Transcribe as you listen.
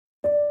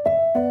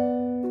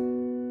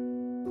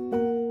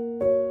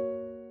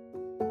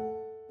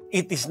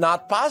it is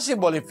not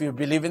possible, if you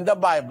believe in the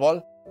Bible,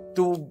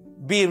 to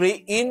be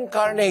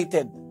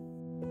reincarnated.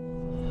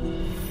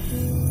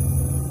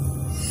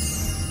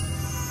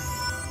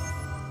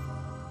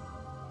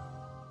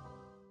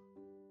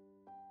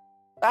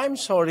 I'm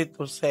sorry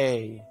to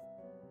say,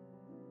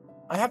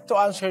 I have to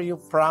answer you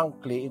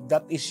frankly, if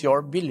that is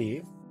your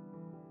belief.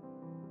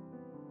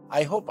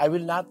 I hope I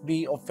will not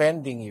be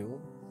offending you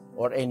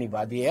or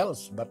anybody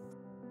else, but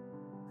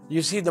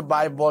you see, the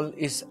Bible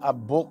is a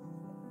book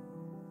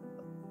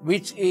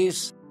which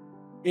is,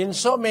 in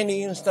so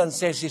many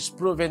instances, is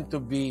proven to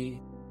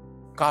be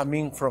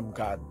coming from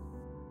God.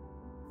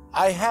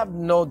 I have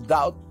no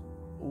doubt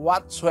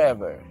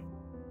whatsoever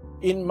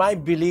in my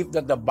belief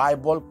that the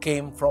Bible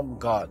came from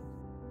God.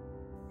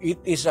 It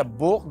is a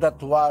book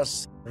that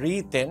was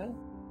written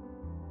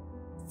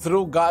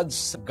through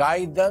God's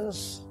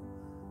guidance,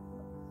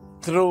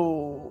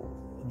 through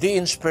the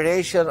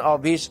inspiration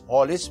of His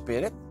Holy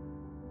Spirit.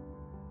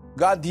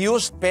 God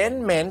used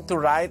pen men to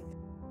write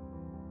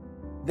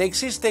the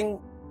existing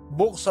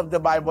books of the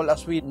Bible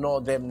as we know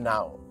them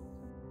now.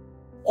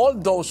 All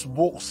those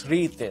books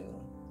written,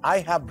 I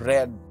have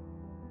read,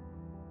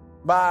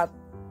 but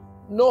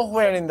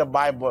nowhere in the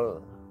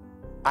Bible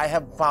I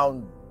have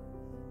found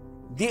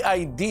the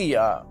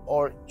idea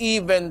or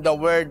even the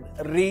word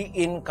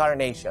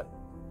reincarnation.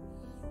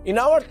 In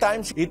our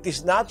times, it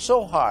is not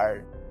so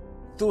hard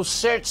to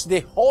search the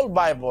whole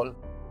Bible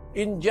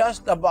in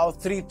just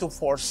about 3 to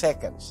 4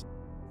 seconds.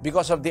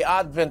 Because of the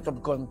advent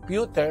of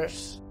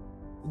computers,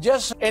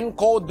 just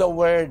encode the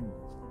word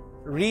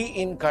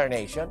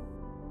reincarnation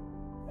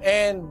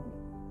and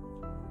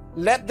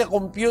let the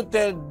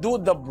computer do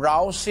the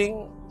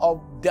browsing of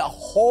the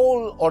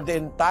whole or the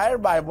entire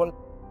Bible,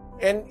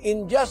 and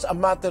in just a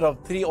matter of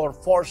 3 or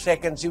 4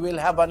 seconds, you will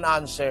have an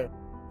answer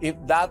if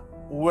that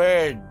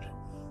word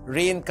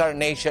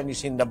reincarnation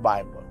is in the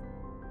Bible.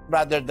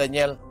 Brother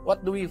Daniel,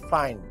 what do we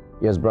find?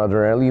 Yes,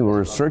 Brother Eli,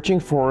 we're searching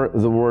for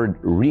the word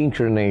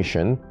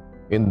reincarnation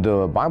in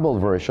the Bible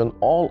version,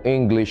 all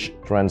English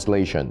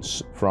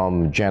translations,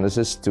 from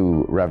Genesis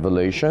to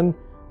Revelation.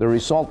 The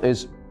result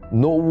is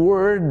no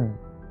word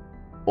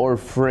or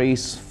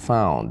phrase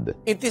found.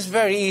 It is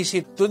very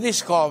easy to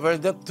discover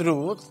the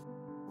truth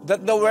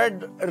that the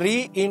word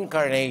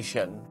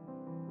reincarnation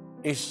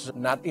is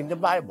not in the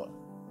Bible.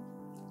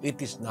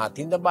 It is not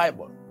in the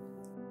Bible.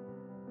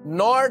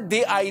 Nor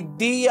the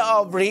idea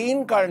of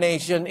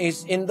reincarnation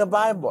is in the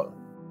Bible.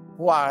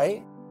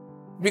 Why?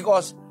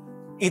 Because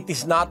it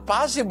is not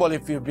possible,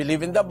 if you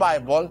believe in the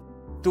Bible,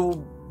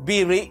 to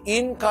be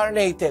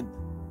reincarnated.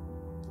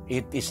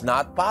 It is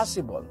not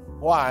possible.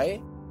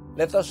 Why?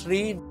 Let us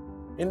read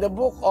in the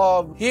book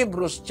of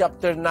Hebrews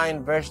chapter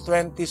 9 verse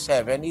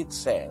 27, it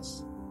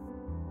says,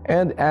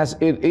 "And as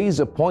it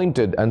is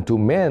appointed unto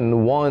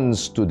men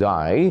once to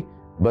die,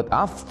 but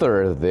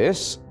after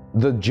this,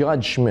 the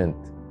judgment."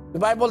 The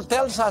Bible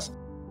tells us,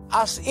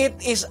 as it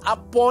is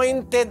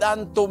appointed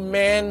unto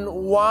men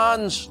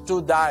once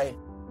to die.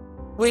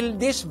 Will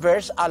this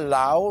verse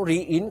allow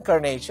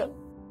reincarnation?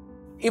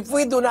 If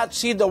we do not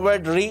see the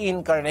word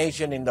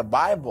reincarnation in the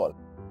Bible,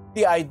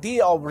 the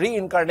idea of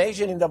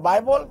reincarnation in the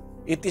Bible,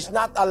 it is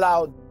not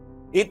allowed.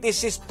 It is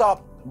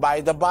stopped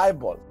by the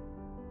Bible.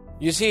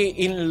 You see,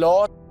 in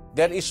law,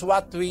 there is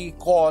what we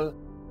call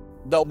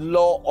the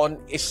law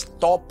on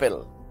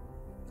estoppel.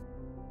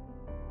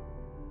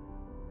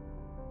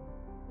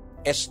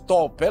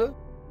 Estoppel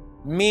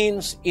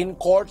means in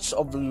courts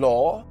of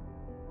law,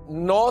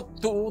 no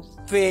two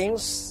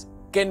things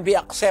can be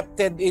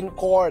accepted in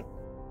court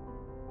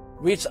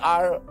which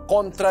are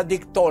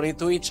contradictory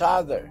to each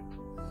other.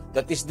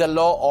 That is the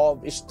law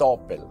of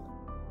estoppel.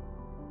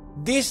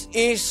 This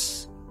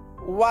is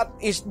what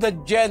is the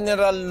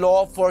general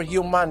law for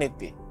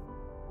humanity.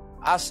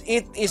 As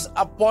it is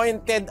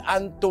appointed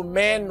unto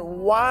men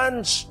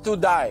once to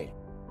die.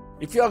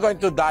 If you are going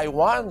to die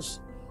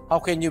once, how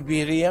can you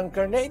be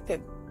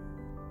reincarnated?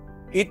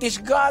 It is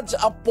God's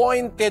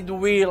appointed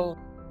will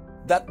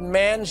that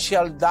man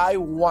shall die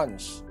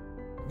once.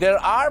 There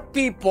are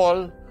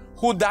people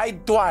who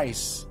died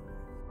twice.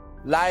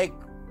 Like,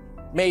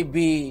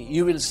 maybe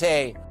you will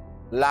say,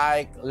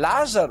 like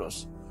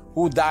Lazarus,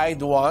 who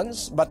died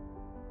once, but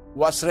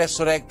was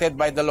resurrected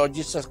by the Lord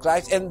Jesus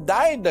Christ and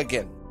died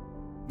again.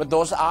 But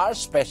those are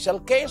special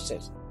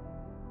cases.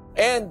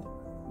 And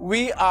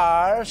we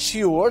are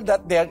sure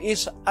that there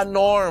is a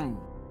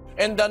norm.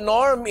 And the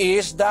norm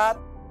is that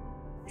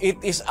it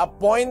is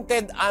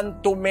appointed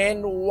unto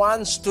men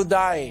once to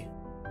die,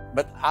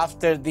 but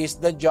after this,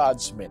 the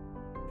judgment.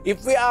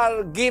 If we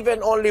are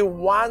given only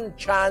one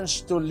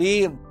chance to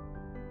live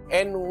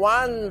and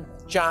one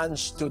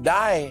chance to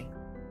die,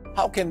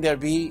 how can there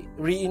be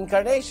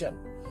reincarnation?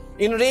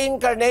 In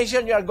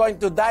reincarnation, you are going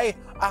to die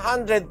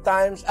 100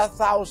 times,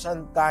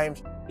 1,000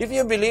 times, if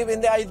you believe in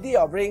the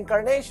idea of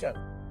reincarnation.